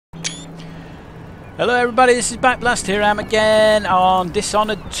Hello everybody, this is Backblast. Here I am again on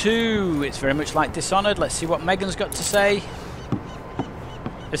Dishonored 2. It's very much like Dishonored. Let's see what Megan's got to say.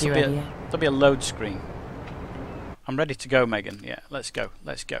 This will be a load screen. I'm ready to go, Megan. Yeah, let's go.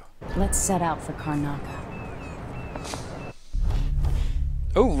 Let's go. Let's set out for Karnaka.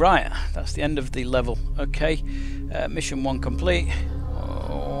 Oh, right. That's the end of the level. Okay. Mission 1 complete.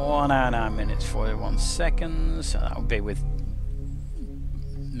 1 hour 9 minutes 41 seconds. That would be with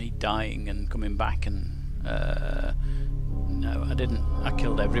me dying and coming back and no, I didn't. I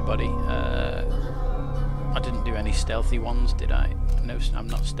killed everybody. I didn't do any stealthy ones, did I? No, I'm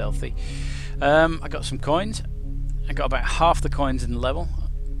not stealthy. I got some coins. I got about half the coins in the level.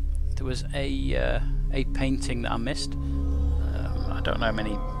 There was a painting that I missed. I don't know how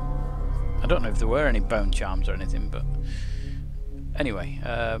many. I don't know if there were any bone charms or anything, but anyway.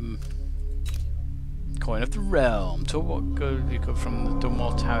 Coin of the Realm. To what good you go from the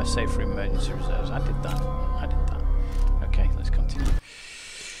Dunwall Tower, safe for emergency reserves. I did that. I did that. Okay, let's continue.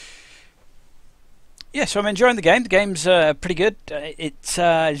 Yeah, so I'm enjoying the game. The game's pretty good. It's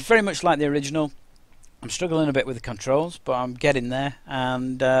very much like the original. I'm struggling a bit with the controls, but I'm getting there.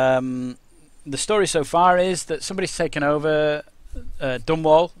 And the story so far is that somebody's taken over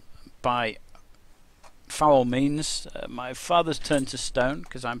Dunwall by foul means. My father's turned to stone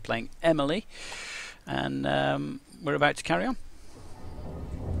because I'm playing Emily. And we're about to carry on.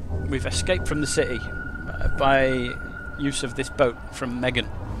 We've escaped from the city by use of this boat from Megan.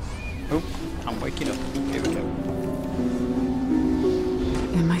 Oh, I'm waking up. Here we go.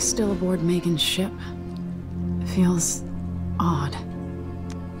 Am I still aboard Megan's ship? Feels odd.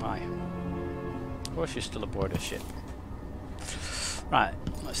 Why? Of course you're still aboard a ship. Right,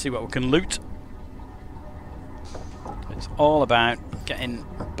 let's see what we can loot. It's all about getting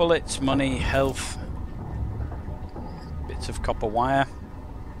bullets, money, health, bits of copper wire.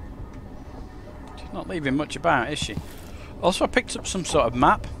 She's not leaving much about, is she? Also, I picked up some sort of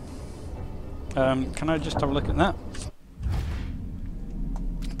map. Can I just have a look at that?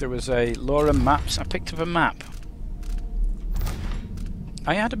 There was a Lorem Maps. I picked up a map.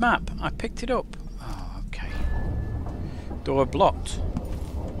 I had a map. I picked it up. Oh, okay. Door blocked.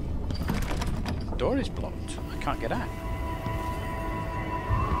 Door is blocked. I can't get out.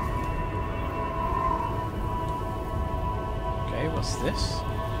 Okay, what's this?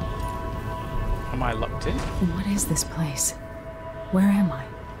 Am I locked in? What is this place? Where am I?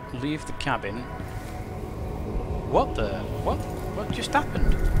 Leave the cabin. What the? What just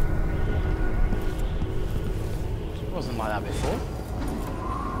happened? It wasn't like that before.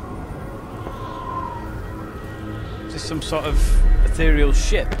 Is this some sort of ethereal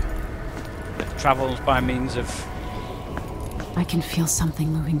ship that travels by means of... I can feel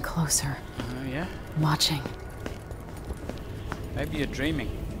something moving closer. Oh, yeah? Watching. Maybe you're dreaming.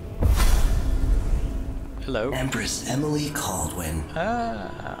 Hello. Empress Emily Caldwin. Ah.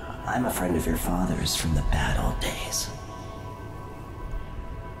 I'm a friend of your father's from the bad old days.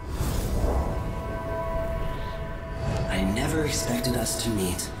 I never expected us to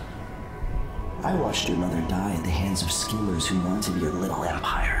meet. I watched your mother die at the hands of schemers who wanted your little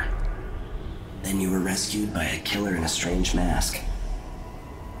empire. Then you were rescued by a killer in a strange mask.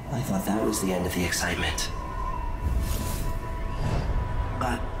 I thought that was the end of the excitement.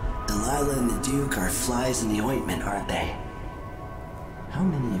 But Delilah and the Duke are flies in the ointment, aren't they? How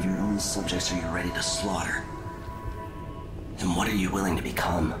many of your own subjects are you ready to slaughter? And what are you willing to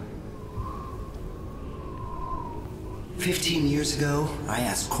become? 15 years ago, I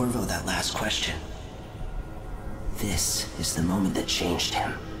asked Corvo that last question. This is the moment that changed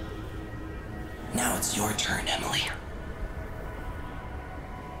him. Now it's your turn, Emily.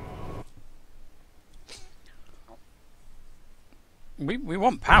 We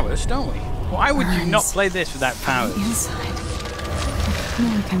want powers, don't we? Why would you not play this without powers? Inside. I feel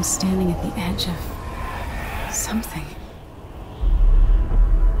like I'm standing at the edge of something.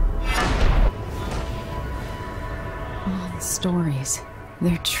 All the stories,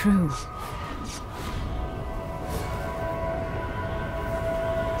 they're true.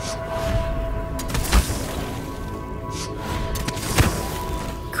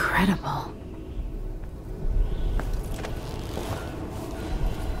 Incredible.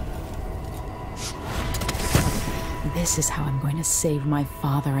 This is how I'm going to save my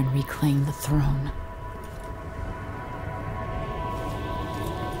father and reclaim the throne.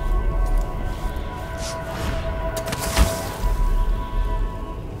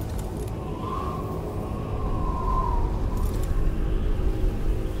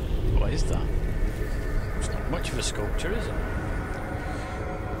 What is that? It's not much of a sculpture, is it?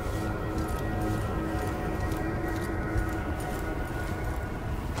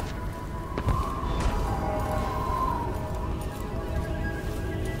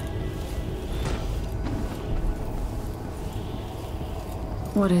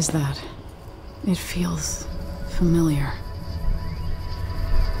 What is that? It feels familiar.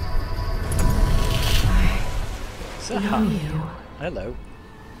 So, know you. hello.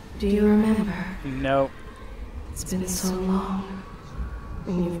 Do you remember? No. It's been so long,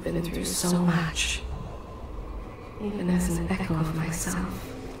 and you've been through so much. Even as an echo of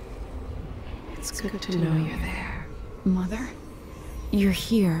myself, it's good to know you're there. Mother? You're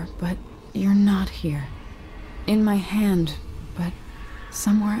here, but you're not here. In my hand, but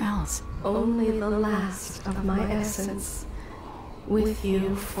somewhere else. Only the last of my essence, with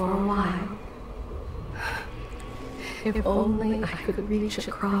you for a while. If only I could reach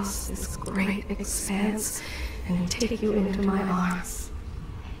across this great expanse and take you into my arms.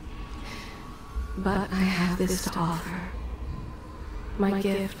 But I have this to offer. My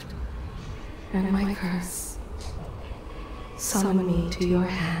gift and my curse. Summon me to your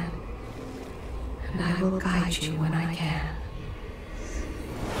hand, and I will guide you when I can.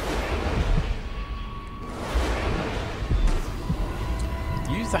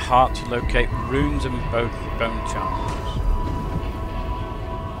 Use the heart to locate runes and bone charms.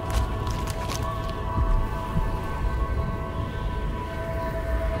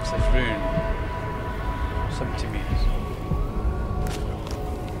 What's this rune? 70 meters.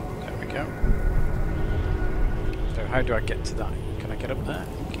 There we go. So how do I get to that? Can I get up there?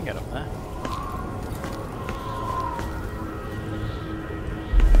 I can get up there.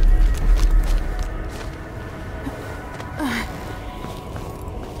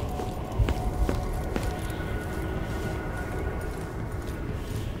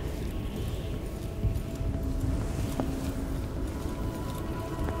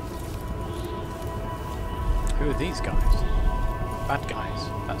 Who are these guys? Bad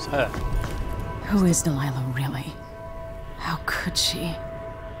guys. That's her. Who is Delilah really? How could she?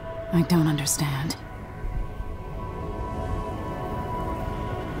 I don't understand.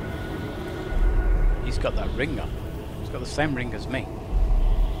 He's got that ring on. He's got the same ring as me.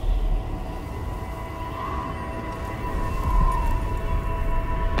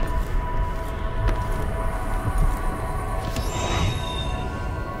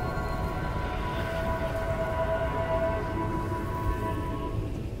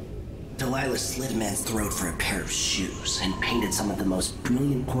 Delilah slit a man's throat for a pair of shoes and painted some of the most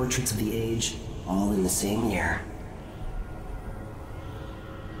brilliant portraits of the age, all in the same year.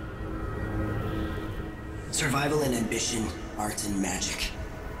 Survival and ambition, art and magic,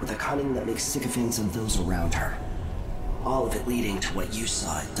 with a cunning that makes sycophants of those around her. All of it leading to what you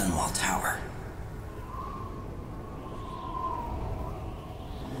saw at Dunwall Tower.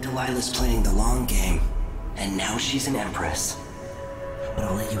 Delilah's playing the long game, and now she's an empress. But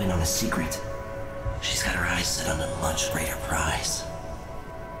I'll let you in on a secret. She's got her eyes set on a much greater prize.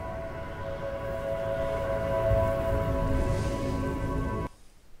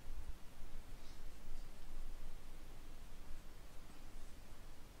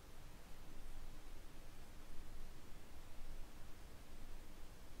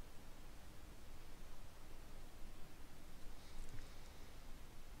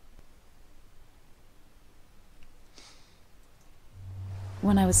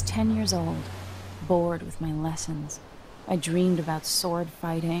 When I was 10 years old, bored with my lessons, I dreamed about sword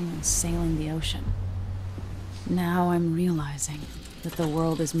fighting and sailing the ocean. Now I'm realizing that the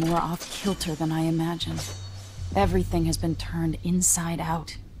world is more off-kilter than I imagined. Everything has been turned inside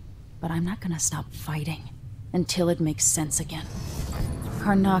out, but I'm not gonna stop fighting until it makes sense again.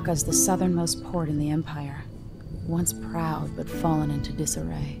 Karnaka's the southernmost port in the Empire, once proud but fallen into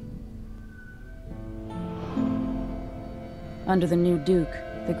disarray. Under the new Duke,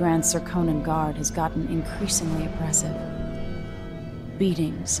 the Grand Serkonan Guard has gotten increasingly oppressive.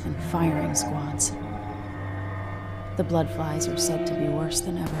 Beatings and firing squads. The Bloodflies are said to be worse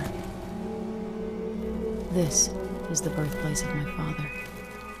than ever. This is the birthplace of my father.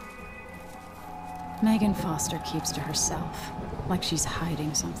 Megan Foster keeps to herself, like she's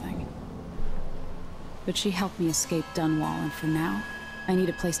hiding something. But she helped me escape Dunwall, and for now, I need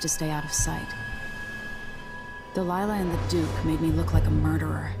a place to stay out of sight. Delilah and the Duke made me look like a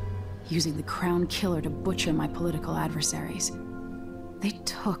murderer, using the Crown Killer to butcher my political adversaries. They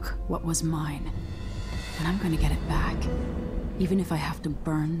took what was mine, and I'm gonna get it back, even if I have to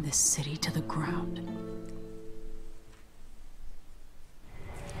burn this city to the ground.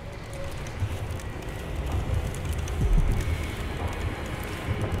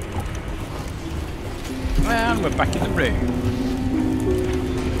 And we're back in the room.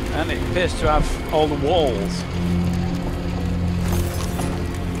 And it appears to have all the walls.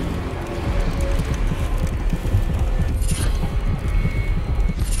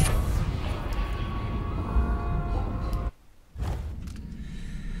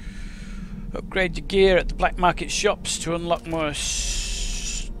 Upgrade your gear at the black market shops to unlock more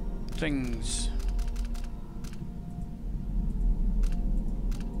things.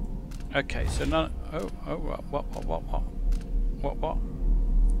 Okay, so none. What?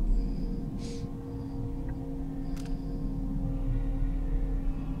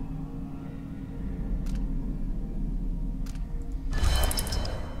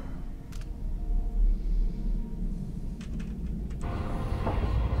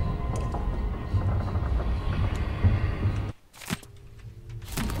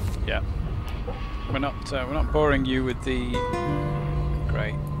 Yeah, we're not boring you with the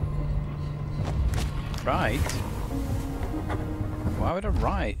great. Right? Why would I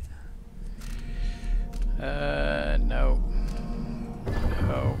write? No.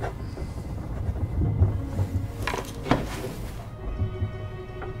 No.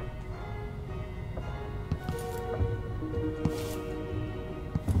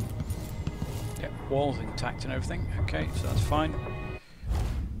 Yeah, walls intact and everything. Okay, so that's fine.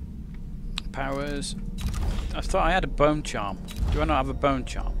 Powers. I thought I had a bone charm. Do I not have a bone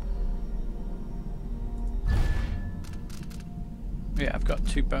charm? Yeah, I've got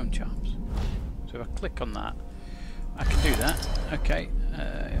 2 bone charms. So if I click on that, I can do that. Okay.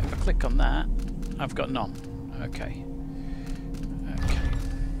 If I click on that, I've got none. Okay. Okay.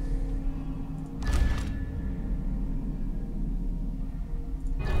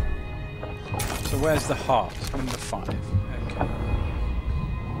 So where's the heart? Number 5. Okay.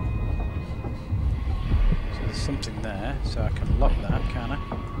 So there's something there, so I can lock that, can I?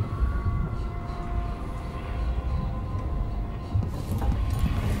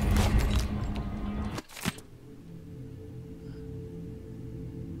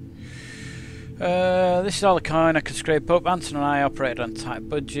 This is all the coin I could scrape up. Anton and I operated on a tight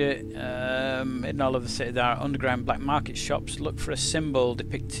budget. In all of the city there are underground black market shops. Look for a symbol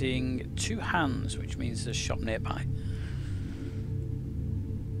depicting 2 hands, which means there's a shop nearby.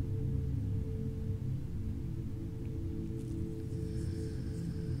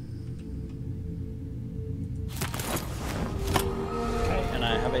 Okay, and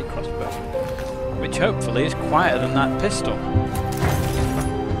I have a crossbow, which hopefully is quieter than that pistol.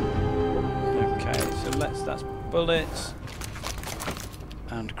 That's bullets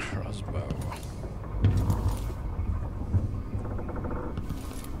and crossbow.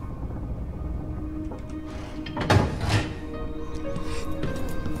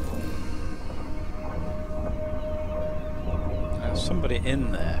 There's somebody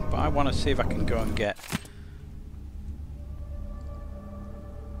in there, but I want to see if I can go and get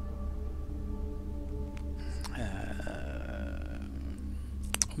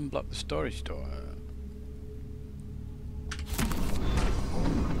unblock the storage door.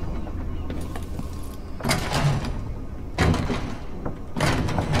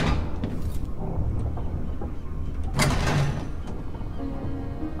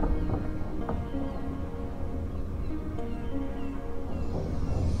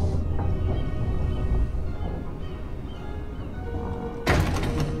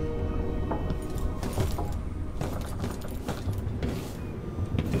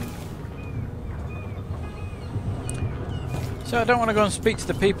 So I don't want to go and speak to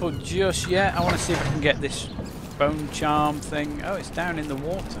the people just yet. I want to see if I can get this bone charm thing. Oh, it's down in the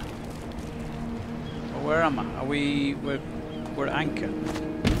water. Well, where am I? Are we? We're at anchor.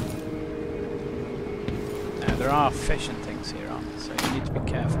 Now there are fish and things here, aren't there? So you need to be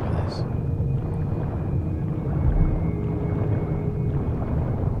careful with this.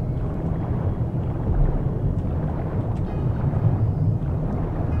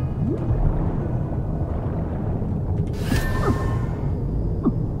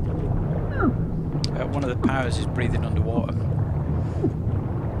 One of the powers is breathing underwater.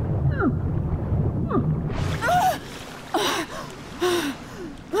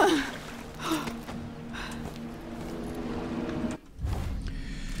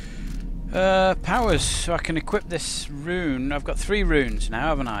 Powers, so I can equip this rune. I've got 3 runes now,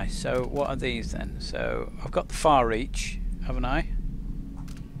 haven't I? So what are these then? So I've got the far reach, haven't I?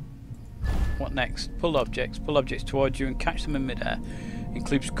 What next? Pull objects towards you and catch them in midair.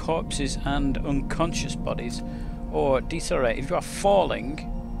 Includes corpses and unconscious bodies, or decelerate if you are falling.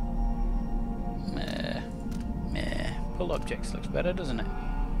 Meh. Pull objects looks better, doesn't it?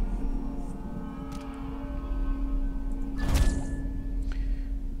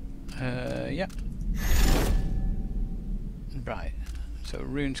 Yeah. Right. So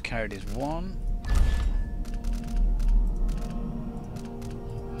runes carried is 1.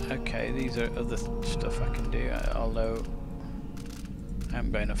 Okay, these are other stuff I can do, although I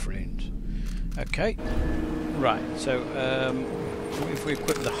haven't got enough runes. Okay. Right, so What if we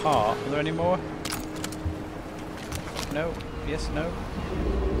equip the heart? Are there any more? No. Yes, no.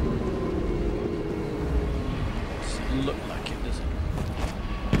 Doesn't look like it, does it?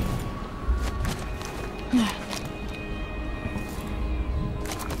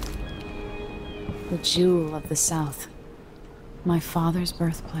 The jewel of the South. My father's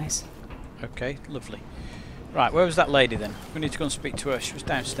birthplace. Okay, lovely. Right, where was that lady then? We need to go and speak to her. She was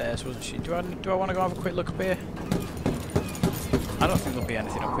downstairs, wasn't she? Do I want to go have a quick look up here? I don't think there'll be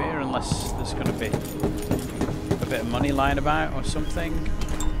anything up here unless there's going to be a bit of money lying about or something.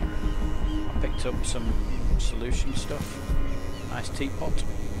 I picked up some solution stuff. Nice teapot.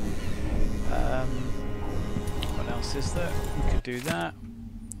 What else is there? We could do that.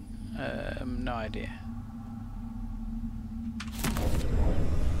 No idea.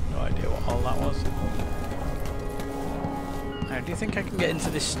 No idea what all that was. Now, do you think I can get into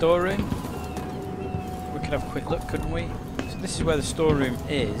this storeroom? We could have a quick look, couldn't we? So this is where the storeroom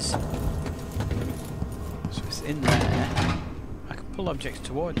is. So it's in there. I can pull objects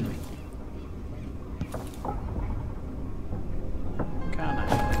towards me. Can't I?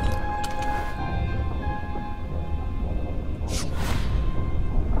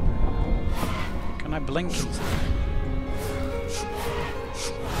 Can I blink into them?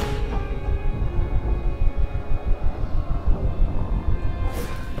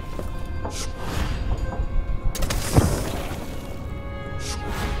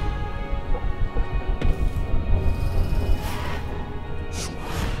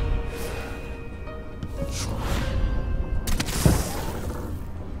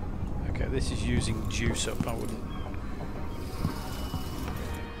 This is using juice up, I wouldn't.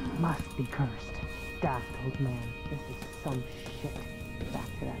 Must be cursed. Daft old man. This is some shit. Back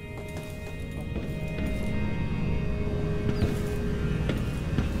to that.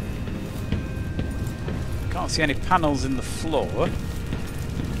 Can't see any panels in the floor.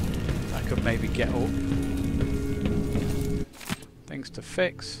 I could maybe get up. Things to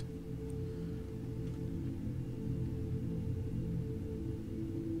fix.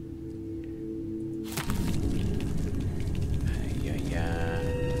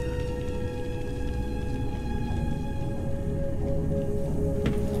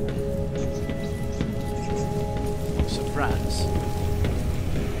 Rats.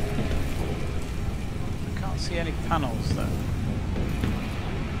 I can't see any panels though.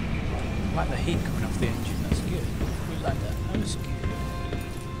 I like the heat coming off the engine, that's good. We like that, that's good.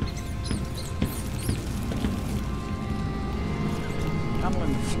 Panel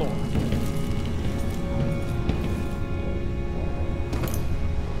in the floor.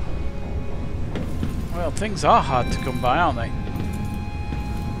 Well, things are hard to come by, aren't they?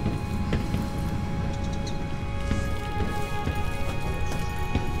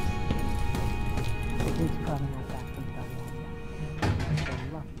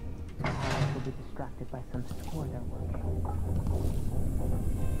 By some score they're working.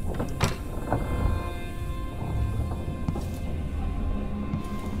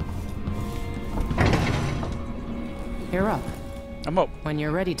 You're up. I'm up. When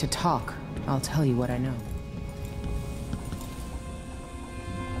you're ready to talk, I'll tell you what I know.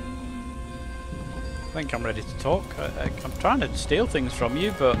 I think I'm ready to talk. I'm trying to steal things from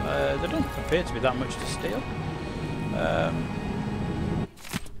you, but there don't appear to be that much to steal.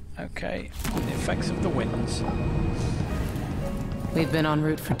 Okay, the effects of the winds. We've been en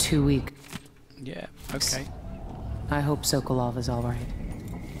route for 2 weeks. Yeah, okay. I hope Sokolov is all right,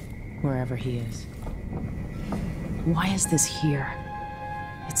 wherever he is. Why is this here?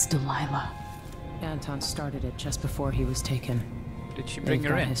 It's Delilah. Anton started it just before he was taken. Did she bring They've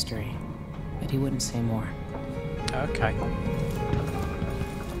her got in? history, but he wouldn't say more. Okay.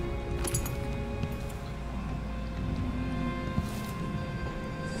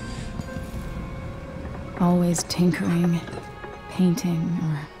 Always tinkering, painting,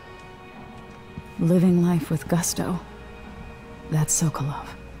 or living life with gusto. That's Sokolov.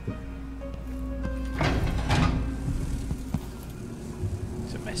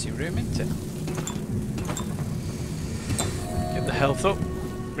 It's a messy room, isn't it? Get the health up,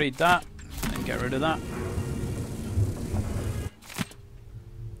 read that, and get rid of that.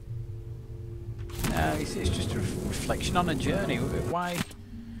 No, it's just a reflection on a journey. Why?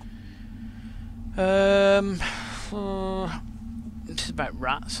 This is about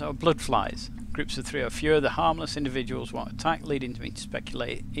rats or blood flies. Groups of 3 or fewer. The harmless individuals won't attack, leading to me to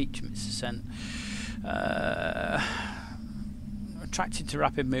speculate each emits a scent. Attracted to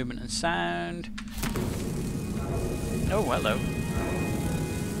rapid movement and sound. Oh, hello.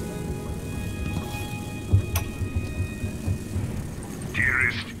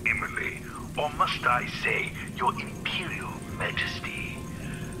 Dearest Emily, or must I say, your Imperial Majesty,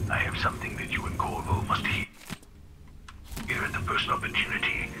 I have something that you and Corvo must hear at the first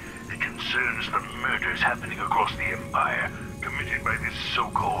opportunity. It concerns the murders happening across the Empire, committed by this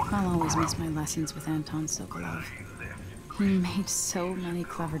so-called... I'll always miss my lessons with Anton Sokolov. He made so many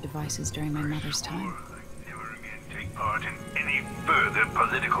clever devices during my mother's time. Never again take part in any further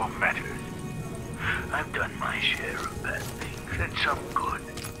political matters. I've done my share of bad things, and some good,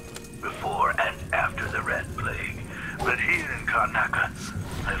 before and after the Rat Plague. But here in Karnaca,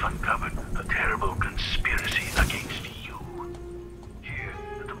 I've uncovered a terrible conspiracy against you. Here,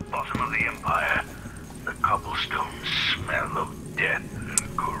 at the bottom of the Empire, the cobblestones smell of death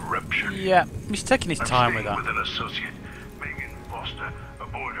and corruption. Yeah, he's taking his time with that. With an associate, Megan Foster,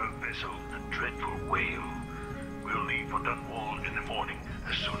 aboard her vessel, the Dreadful Whale. We'll leave for Dunwall in the morning,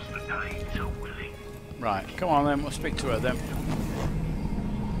 as soon as the tides are willing. Right, come on then, we'll speak to her then.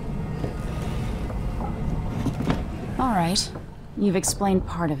 Alright, you've explained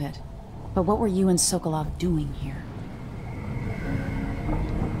part of it. But what were you and Sokolov doing here?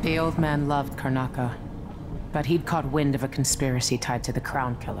 The old man loved Karnaca, but he'd caught wind of a conspiracy tied to the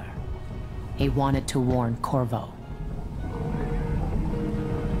Crown Killer. He wanted to warn Corvo.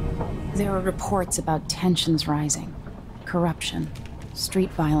 There were reports about tensions rising, corruption, street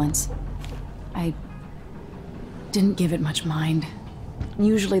violence. I didn't give it much mind.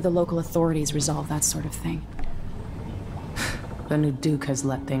 Usually the local authorities resolve that sort of thing. The new Duke has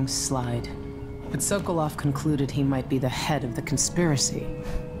let things slide, but Sokolov concluded he might be the head of the conspiracy.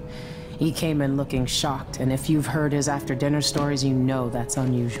 He came in looking shocked, and if you've heard his after-dinner stories, you know that's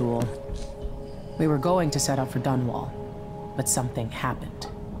unusual. We were going to set out for Dunwall, but something happened.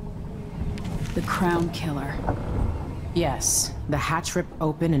 The Crown Killer. Yes, the hatch ripped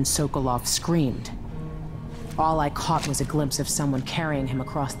open and Sokolov screamed. All I caught was a glimpse of someone carrying him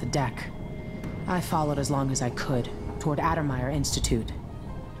across the deck. I followed as long as I could, toward Addermeyer Institute.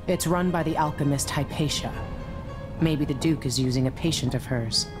 It's run by the alchemist Hypatia. Maybe the Duke is using a patient of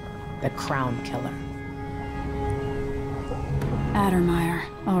hers, the Crown Killer. Addermeyer.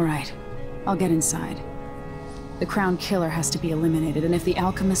 Alright, I'll get inside. The Crown Killer has to be eliminated, and if the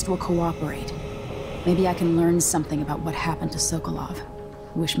alchemist will cooperate, maybe I can learn something about what happened to Sokolov.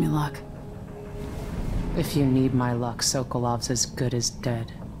 Wish me luck. If you need my luck, Sokolov's as good as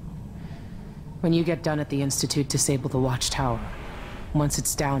dead. When you get done at the Institute, disable the watchtower. Once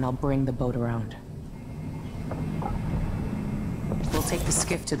it's down, I'll bring the boat around. We'll take the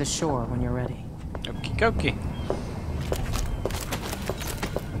skiff to the shore when you're ready. Okie dokie.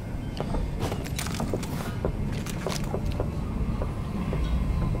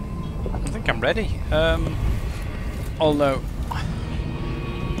 I think I'm ready. Although...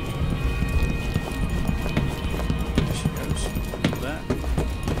 There she goes. There.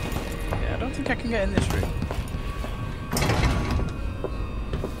 Yeah, I don't think I can get in this room.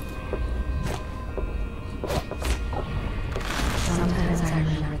 Sometimes I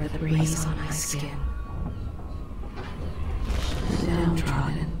remember the breeze on my skin. The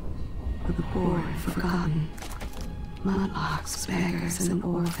downtrodden, the poor and forgotten, mudlarks, beggars, and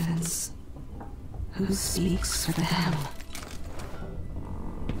orphans. Who speaks for them?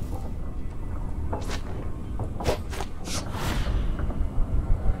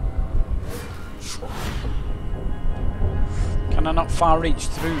 Can I not far reach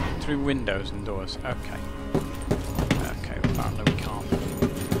through windows and doors? Okay. Okay, apparently we can't.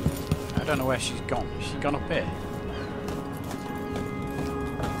 I don't know where she's gone. Has she gone up here?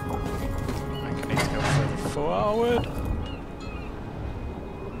 I think I need to go further forward.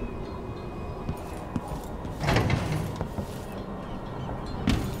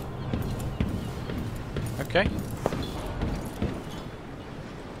 Okay.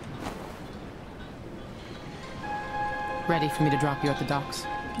 Ready for me to drop you at the docks?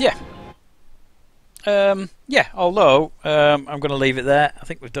 Yeah. Yeah, although I'm going to leave it there. I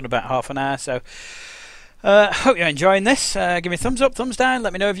think we've done about half an hour, so hope you're enjoying this. Give me a thumbs up, thumbs down.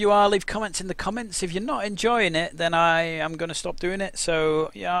 Let me know if you are. Leave comments in the comments. If you're not enjoying it, then I am going to stop doing it.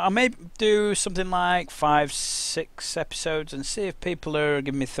 So yeah, I may do something like 5-6 episodes and see if people are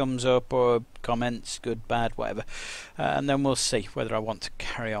giving me thumbs up or comments, good, bad, whatever, and then we'll see whether I want to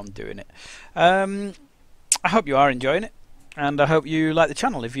carry on doing it. I hope you are enjoying it, and I hope you like the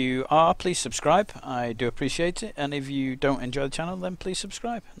channel. If you are, please subscribe. I do appreciate it. And if you don't enjoy the channel, then please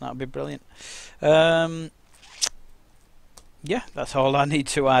subscribe. That would be brilliant. Yeah, that's all I need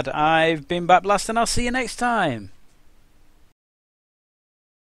to add. I've been Bat Blast, and I'll see you next time.